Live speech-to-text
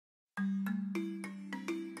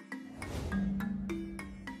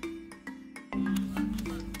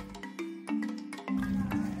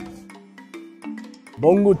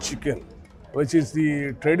bongo chicken, which is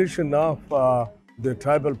the tradition of the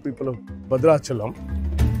tribal people of Bhadrachalam.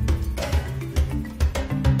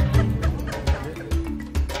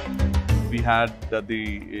 We had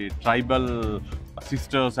the tribal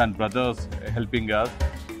sisters and brothers helping us.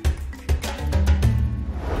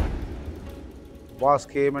 Boss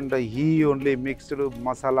came and he only mixed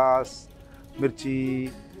masalas,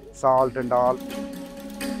 mirchi, salt and all.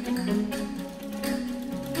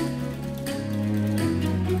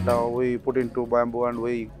 We put into bamboo and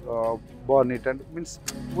we burn it, and means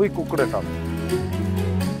we cooked it up.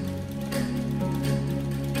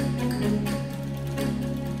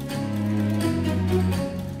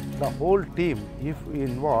 The whole team, if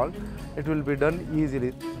involved, it will be done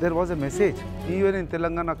easily. There was a message. Even in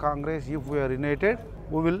Telangana Congress, if we are united,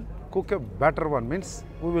 we will cook a better one. Means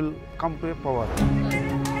we will come to a power.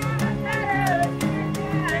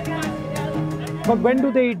 But when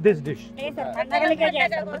do they eat this dish? इन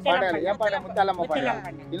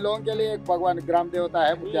लोगों के लिए एक भगवान ग्राम देवता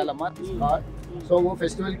है मुत्यालम्मा, सो वो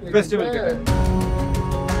festival के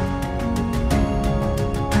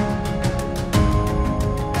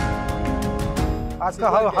Ask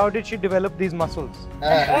her how did she develop these muscles?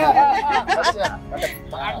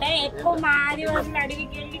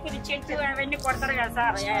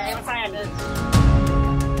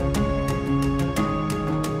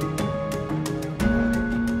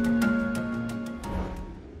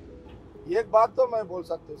 एक बात तो मैं बोल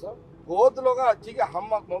सकता हूँ सर, बहुत लोग ठीक है, हम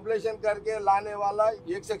मोबिलाइजेशन करके लाने वाला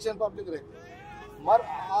एक सेक्शन पब्लिक रहते हैं, मगर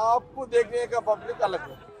आपको देखने का पब्लिक अलग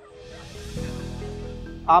है।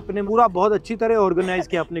 आपने पूरा बहुत अच्छी तरह ऑर्गेनाइज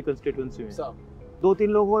किया अपनी कंस्टिट्यूएंसी में। 2-3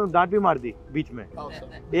 लोगों को डांट भी मार दी बीच में,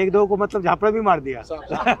 1-2 को मतलब झापड़ा भी मार दिया।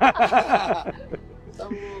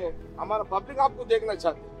 हमारा पब्लिक आपको देखना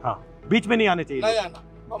चाहते हैं। हाँ, बीच में नहीं आने चाहिए। नहीं आना,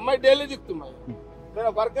 मैं डेली दिखता हूँ, मेरा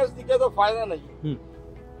वर्कर्स दिखे तो फायदा नहीं है।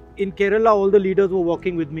 In Kerala, all the leaders were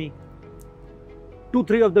walking with me.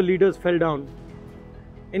 2-3 of the leaders fell down.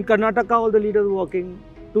 In Karnataka, all the leaders were walking.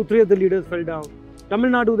 2-3 of the leaders fell down. Tamil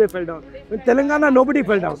Nadu, they fell down. In Telangana, nobody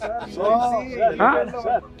fell down.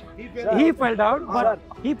 He fell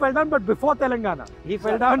down, but before Telangana. He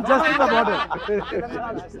fell down just in the border.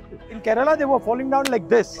 In Kerala, they were falling down like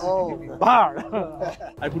this. Bar.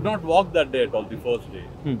 I could not walk that day at all, the first day.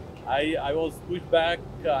 I was pushed back,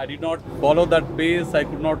 I did not follow that pace, I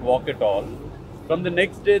could not walk at all. From the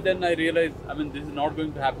next day, then I realized, this is not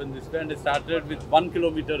going to happen this way, and I started with 1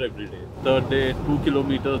 kilometer every day. Third day, 2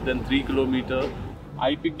 kilometers, then 3 kilometers.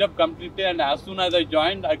 I picked up completely, and as soon as I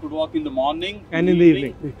joined, I could walk in the morning and in the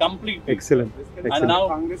evening. Completely. Excellent. And now,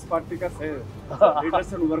 Congress party का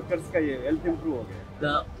leaders and workers का ये health improve हो गया.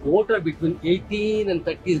 The voter between 18 and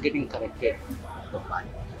 30 is getting corrected.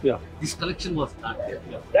 Yeah. This correction was not there.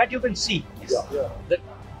 That you can see. That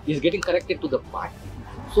is getting corrected to the party.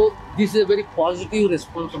 So this is a very positive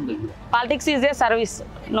response from the youth. Politics is a service,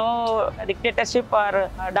 no dictatorship or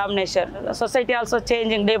domination. The society also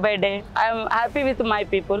changing day by day. I am happy with my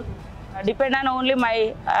people. Depend on only my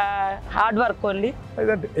hard work only.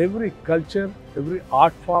 That every culture, every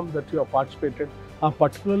art form that you have participated,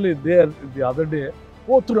 particularly there the other day,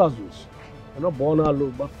 Pothurazus,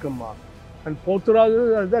 Bonalu, Batkamma. And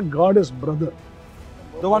Pothurazus is the goddess brother.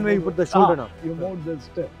 The one where you put the shoulder down. You moved the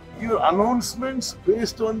step. Your announcements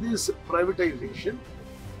based on this privatization,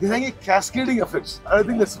 they're having cascading effects. I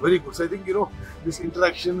think that's very good. So I think, these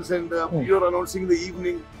interactions and you're announcing in the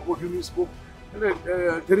evening about whom spoke,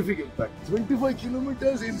 terrific impact. 25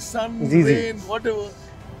 kilometers in sun, rain, whatever,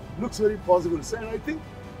 looks very possible. So, and I think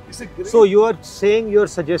it's a great... So you are saying, you're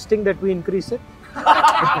suggesting that we increase it?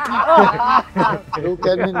 You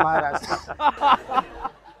can in Maharashtra.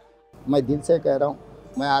 मैं दिल से कह रहा हूँ,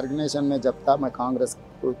 मैं organisation में जब था, मैं कांग्रेस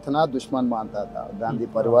को इतना दुश्मन मानता था, गांधी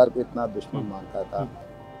परिवार को इतना दुश्मन मानता था।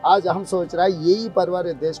 आज हम सोच रहा है यही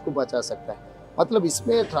परिवार देश को बचा सकता है। मतलब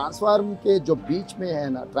इसमें ट्रांसफॉर्म के जो बीच में है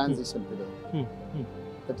ना, transition period,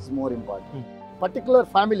 that is more important. Particular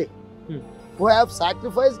family who have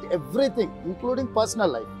sacrificed everything, including personal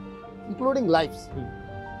life, including lives.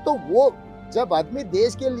 तो वो जब आदमी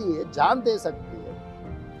देश के लिए जान दे सकती है,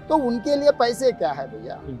 तो उनके लिए पैसे क्या है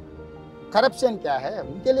भैया? करप्शन क्या है?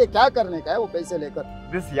 उनके लिए क्या करने का है वो पैसे लेकर?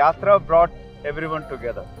 This yatra brought everyone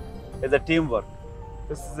together as a teamwork.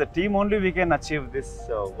 This is a team only we can achieve this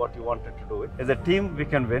what you wanted to do. As a team we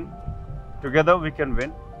can win. Together we can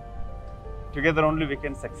win. Together only we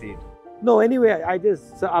can succeed. No, anyway, I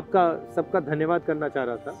just आपका सबका धन्यवाद करना चाह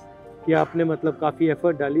रहा था कि आपने मतलब काफ़ी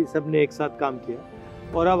एफर्ट डाली, सबने एक साथ काम किया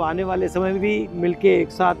और अब आने वाले समय में भी मिलके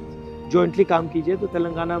एक साथ जॉइंटली काम कीजिए तो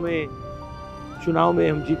तेलंगाना में चुनाव में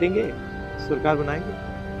हम जीतेंगे, सरकार बनाएंगे।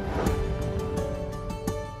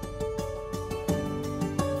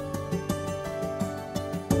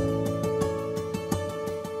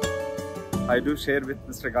 I do share with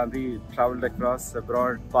Mr. Gandhi, traveled across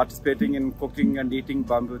abroad, participating in cooking and eating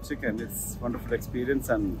bamboo chicken. It's a wonderful experience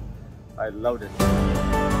and I loved it.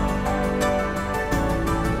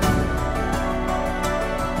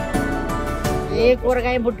 ఏ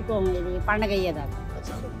కూరగాయ ముట్టుకోము ఇది పండగ అయ్యేదాకా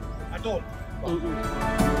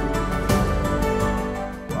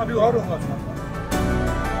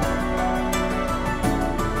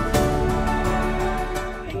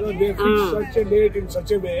They fix such a date in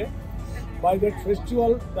such a way, by that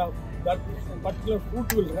festival, that particular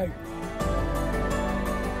fruit will ripe.